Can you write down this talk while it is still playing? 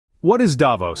What is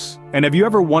Davos? And have you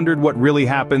ever wondered what really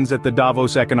happens at the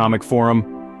Davos Economic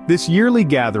Forum? This yearly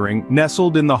gathering,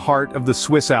 nestled in the heart of the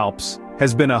Swiss Alps,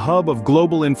 has been a hub of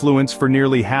global influence for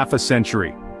nearly half a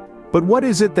century. But what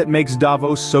is it that makes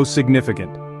Davos so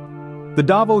significant? The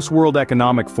Davos World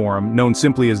Economic Forum, known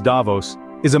simply as Davos,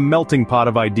 is a melting pot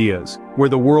of ideas, where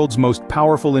the world's most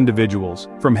powerful individuals,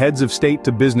 from heads of state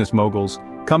to business moguls,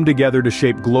 come together to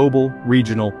shape global,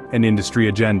 regional, and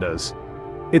industry agendas.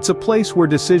 It's a place where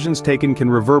decisions taken can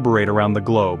reverberate around the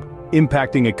globe,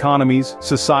 impacting economies,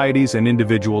 societies, and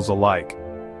individuals alike.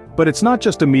 But it's not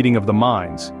just a meeting of the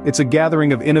minds, it's a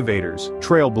gathering of innovators,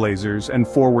 trailblazers, and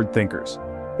forward thinkers.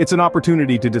 It's an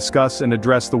opportunity to discuss and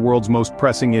address the world's most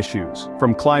pressing issues,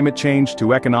 from climate change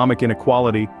to economic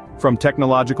inequality, from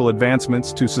technological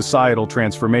advancements to societal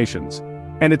transformations.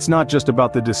 And it's not just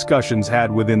about the discussions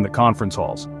had within the conference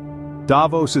halls.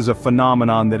 Davos is a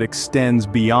phenomenon that extends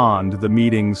beyond the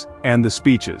meetings and the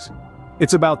speeches.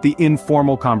 It's about the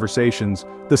informal conversations,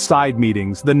 the side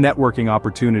meetings, the networking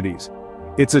opportunities.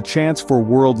 It's a chance for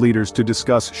world leaders to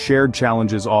discuss shared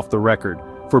challenges off the record,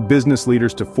 for business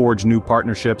leaders to forge new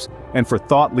partnerships, and for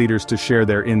thought leaders to share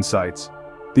their insights.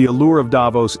 The allure of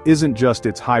Davos isn't just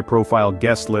its high-profile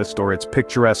guest list or its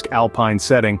picturesque alpine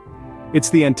setting. It's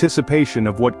the anticipation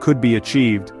of what could be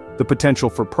achieved, the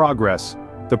potential for progress,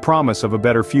 the promise of a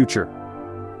better future.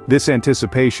 This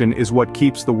anticipation is what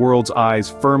keeps the world's eyes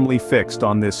firmly fixed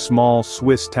on this small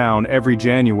Swiss town every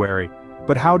January.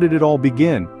 But how did it all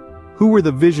begin? Who were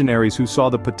the visionaries who saw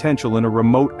the potential in a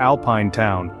remote alpine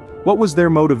town? What was their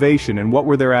motivation and what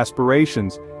were their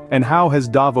aspirations? And how has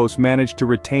Davos managed to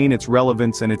retain its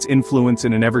relevance and its influence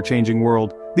in an ever-changing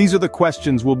world? These are the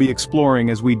questions we'll be exploring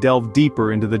as we delve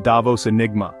deeper into the Davos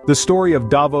enigma. The story of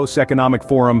Davos Economic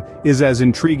Forum is as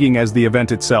intriguing as the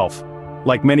event itself.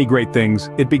 Like many great things,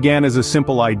 it began as a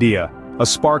simple idea, a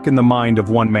spark in the mind of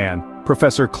one man,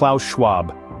 Professor Klaus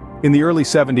Schwab. In the early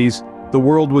 70s, the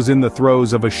world was in the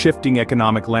throes of a shifting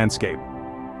economic landscape.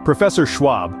 Professor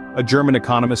Schwab, a German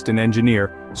economist and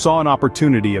engineer, saw an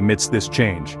opportunity amidst this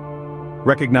change.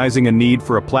 Recognizing a need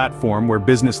for a platform where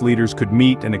business leaders could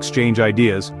meet and exchange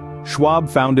ideas, Schwab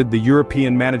founded the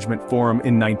European Management Forum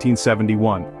in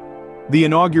 1971. The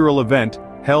inaugural event,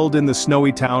 held in the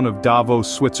snowy town of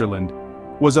Davos, Switzerland,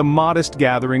 was a modest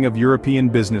gathering of European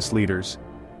business leaders.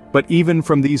 But even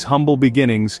from these humble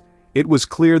beginnings, it was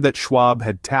clear that Schwab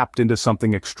had tapped into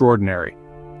something extraordinary.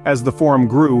 As the forum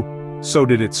grew, so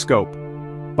did its scope.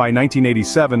 By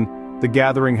 1987, the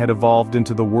gathering had evolved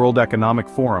into the World Economic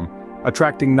Forum,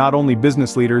 attracting not only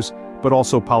business leaders, but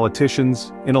also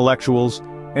politicians, intellectuals,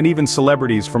 and even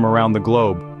celebrities from around the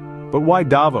globe. But why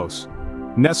Davos?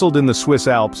 Nestled in the Swiss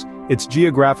Alps, its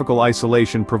geographical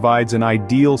isolation provides an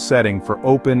ideal setting for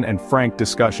open and frank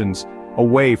discussions,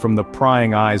 away from the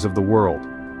prying eyes of the world.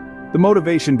 The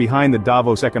motivation behind the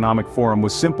Davos Economic Forum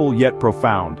was simple yet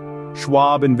profound.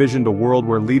 Schwab envisioned a world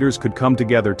where leaders could come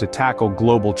together to tackle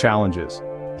global challenges.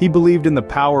 He believed in the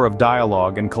power of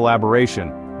dialogue and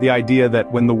collaboration, the idea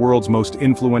that when the world's most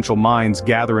influential minds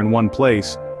gather in one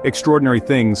place, extraordinary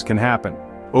things can happen.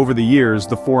 Over the years,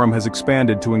 the forum has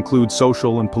expanded to include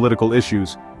social and political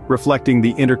issues, reflecting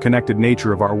the interconnected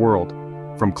nature of our world.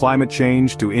 From climate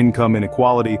change to income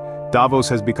inequality, Davos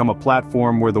has become a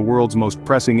platform where the world's most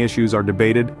pressing issues are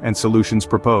debated and solutions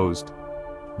proposed.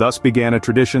 Thus began a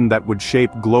tradition that would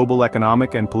shape global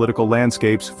economic and political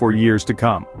landscapes for years to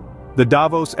come. The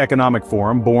Davos Economic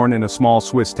Forum, born in a small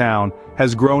Swiss town,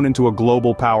 has grown into a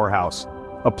global powerhouse,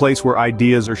 a place where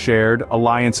ideas are shared,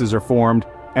 alliances are formed,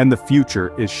 and the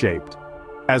future is shaped.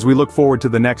 As we look forward to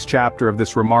the next chapter of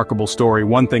this remarkable story,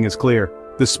 one thing is clear: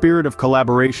 the spirit of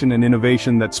collaboration and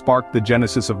innovation that sparked the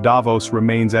genesis of Davos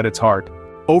remains at its heart.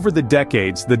 Over the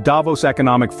decades, the Davos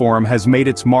Economic Forum has made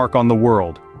its mark on the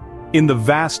world. In the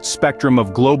vast spectrum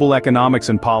of global economics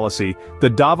and policy, the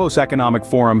Davos Economic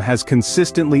Forum has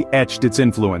consistently etched its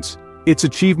influence. Its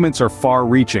achievements are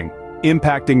far-reaching,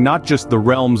 impacting not just the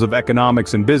realms of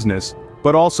economics and business,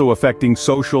 but also affecting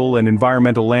social and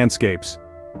environmental landscapes.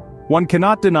 One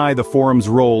cannot deny the forum's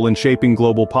role in shaping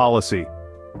global policy.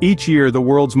 Each year, the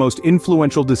world's most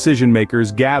influential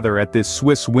decision-makers gather at this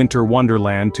Swiss winter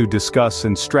wonderland to discuss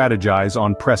and strategize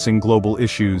on pressing global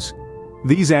issues.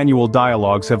 These annual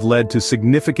dialogues have led to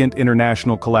significant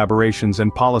international collaborations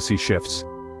and policy shifts.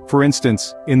 For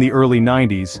instance, in the early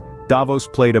 90s, Davos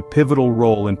played a pivotal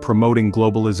role in promoting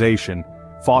globalization,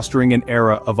 fostering an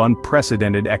era of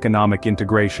unprecedented economic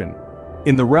integration.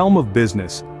 In the realm of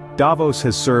business, Davos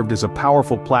has served as a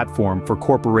powerful platform for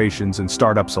corporations and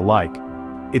startups alike.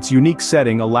 Its unique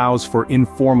setting allows for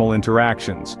informal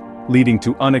interactions, leading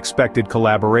to unexpected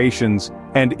collaborations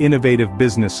and innovative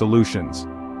business solutions.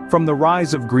 From the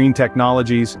rise of green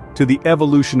technologies to the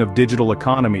evolution of digital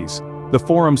economies, the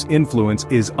forum's influence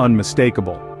is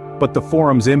unmistakable. But the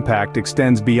forum's impact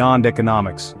extends beyond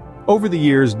economics. Over the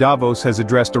years, Davos has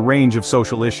addressed a range of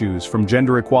social issues, from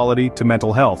gender equality to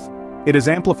mental health. It has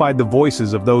amplified the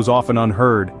voices of those often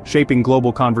unheard, shaping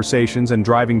global conversations and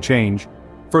driving change.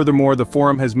 Furthermore, the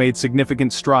forum has made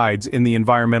significant strides in the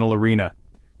environmental arena.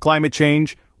 Climate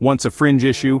change, once a fringe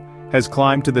issue, has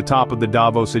climbed to the top of the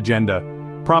Davos agenda,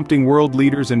 prompting world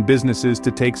leaders and businesses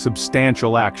to take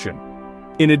substantial action.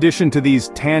 In addition to these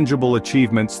tangible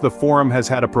achievements, the forum has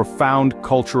had a profound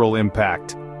cultural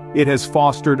impact. It has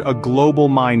fostered a global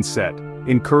mindset,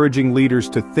 encouraging leaders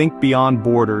to think beyond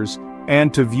borders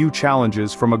and to view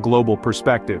challenges from a global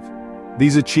perspective.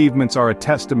 These achievements are a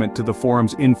testament to the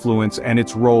forum's influence and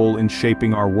its role in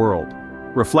shaping our world.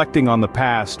 Reflecting on the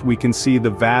past, we can see the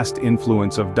vast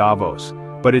influence of Davos,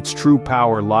 but its true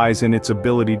power lies in its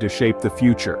ability to shape the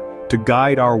future, to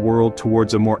guide our world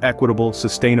towards a more equitable,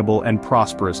 sustainable, and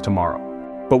prosperous tomorrow.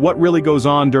 But what really goes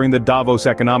on during the Davos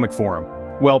Economic Forum?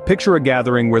 Well, picture a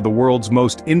gathering where the world's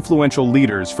most influential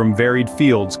leaders from varied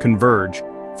fields converge,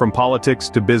 from politics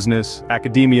to business,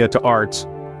 academia to arts,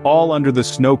 all under the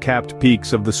snow-capped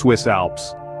peaks of the Swiss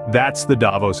Alps. That's the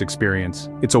Davos experience.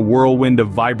 It's a whirlwind of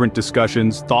vibrant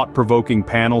discussions, thought-provoking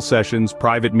panel sessions,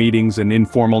 private meetings, and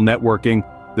informal networking.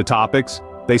 The topics?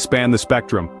 They span the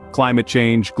spectrum: climate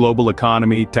change, global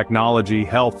economy, technology,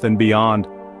 health, and beyond.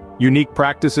 Unique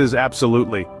practices?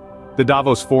 Absolutely. The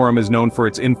Davos Forum is known for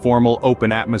its informal,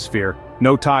 open atmosphere.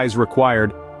 No ties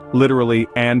required, literally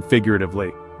and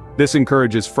figuratively. This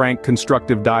encourages frank,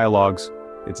 constructive dialogues.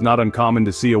 It's not uncommon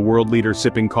to see a world leader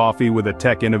sipping coffee with a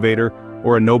tech innovator,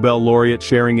 or a Nobel laureate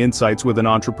sharing insights with an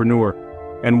entrepreneur.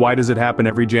 And why does it happen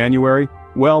every January?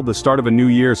 Well, the start of a new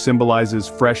year symbolizes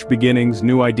fresh beginnings,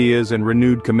 new ideas, and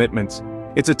renewed commitments.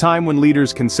 It's a time when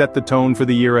leaders can set the tone for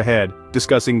the year ahead,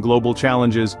 discussing global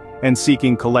challenges and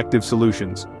seeking collective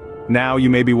solutions. Now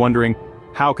you may be wondering,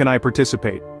 how can I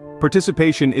participate?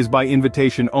 Participation is by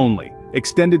invitation only,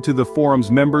 extended to the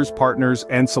forum's members, partners,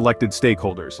 and selected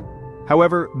stakeholders.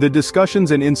 However, the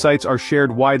discussions and insights are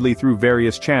shared widely through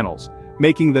various channels,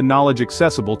 making the knowledge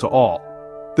accessible to all.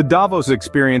 The Davos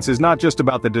experience is not just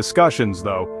about the discussions,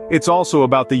 though, it's also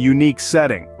about the unique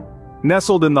setting.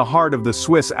 Nestled in the heart of the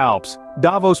Swiss Alps,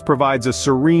 Davos provides a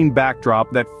serene backdrop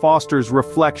that fosters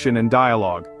reflection and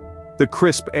dialogue. The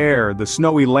crisp air, the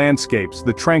snowy landscapes,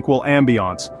 the tranquil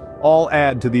ambiance, all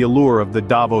add to the allure of the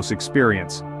Davos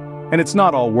experience. And it's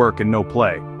not all work and no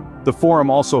play. The forum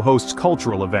also hosts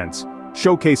cultural events,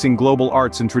 showcasing global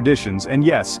arts and traditions, and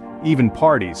yes, even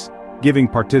parties, giving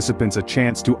participants a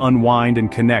chance to unwind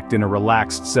and connect in a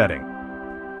relaxed setting.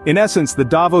 In essence, the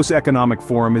Davos Economic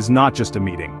Forum is not just a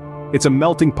meeting. It's a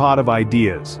melting pot of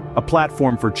ideas, a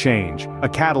platform for change, a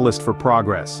catalyst for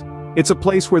progress. It's a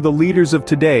place where the leaders of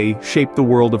today shape the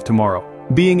world of tomorrow.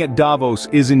 Being at Davos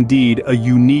is indeed a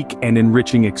unique and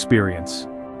enriching experience.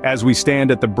 As we stand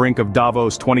at the brink of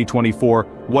Davos 2024,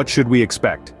 what should we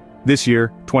expect? This year,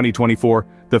 2024,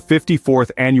 the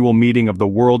 54th annual meeting of the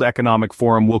World Economic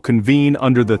Forum will convene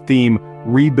under the theme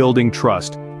Rebuilding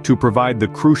Trust, to provide the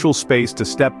crucial space to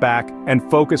step back and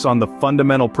focus on the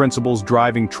fundamental principles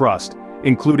driving trust,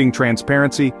 including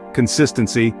transparency,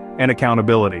 consistency, and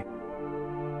accountability.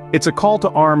 It's a call to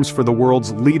arms for the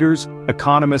world's leaders,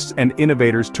 economists, and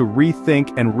innovators to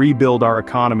rethink and rebuild our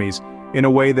economies in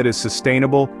a way that is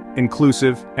sustainable,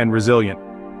 inclusive, and resilient.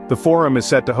 The forum is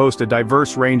set to host a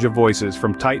diverse range of voices,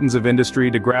 from titans of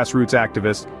industry to grassroots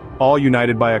activists, all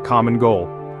united by a common goal: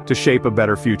 to shape a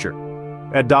better future.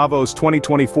 At Davos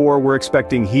 2024, we're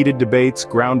expecting heated debates,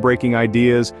 groundbreaking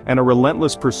ideas, and a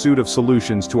relentless pursuit of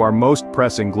solutions to our most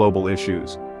pressing global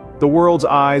issues. The world's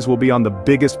eyes will be on the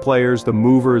biggest players, the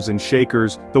movers and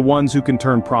shakers, the ones who can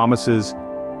turn promises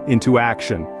into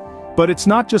action. But it's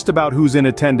not just about who's in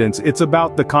attendance, it's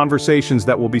about the conversations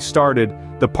that will be started,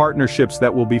 the partnerships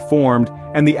that will be formed,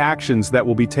 and the actions that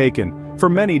will be taken. For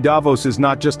many, Davos is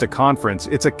not just a conference,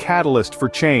 it's a catalyst for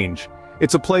change.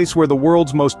 It's a place where the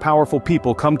world's most powerful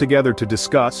people come together to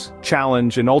discuss,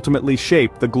 challenge, and ultimately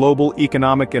shape the global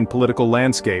economic and political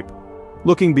landscape.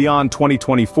 Looking beyond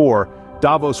 2024,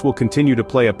 Davos will continue to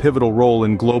play a pivotal role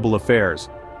in global affairs.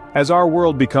 As our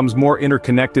world becomes more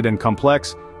interconnected and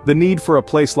complex, the need for a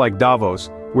place like Davos,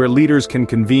 where leaders can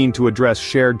convene to address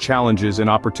shared challenges and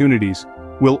opportunities,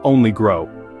 will only grow.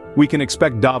 We can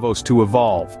expect Davos to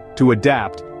evolve, to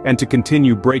adapt, and to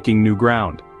continue breaking new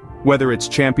ground. Whether it's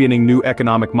championing new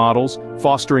economic models,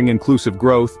 fostering inclusive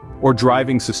growth, or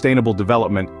driving sustainable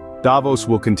development, Davos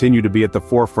will continue to be at the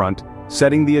forefront,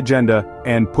 setting the agenda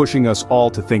and pushing us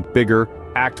all to think bigger,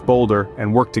 act bolder,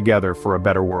 and work together for a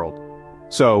better world.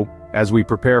 So, as we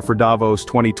prepare for Davos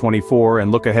 2024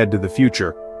 and look ahead to the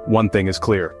future, one thing is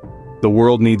clear. The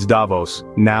world needs Davos,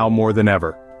 now more than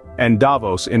ever. And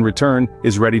Davos, in return,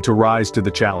 is ready to rise to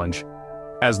the challenge.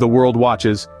 As the world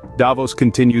watches, Davos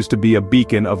continues to be a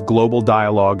beacon of global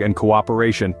dialogue and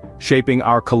cooperation, shaping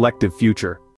our collective future.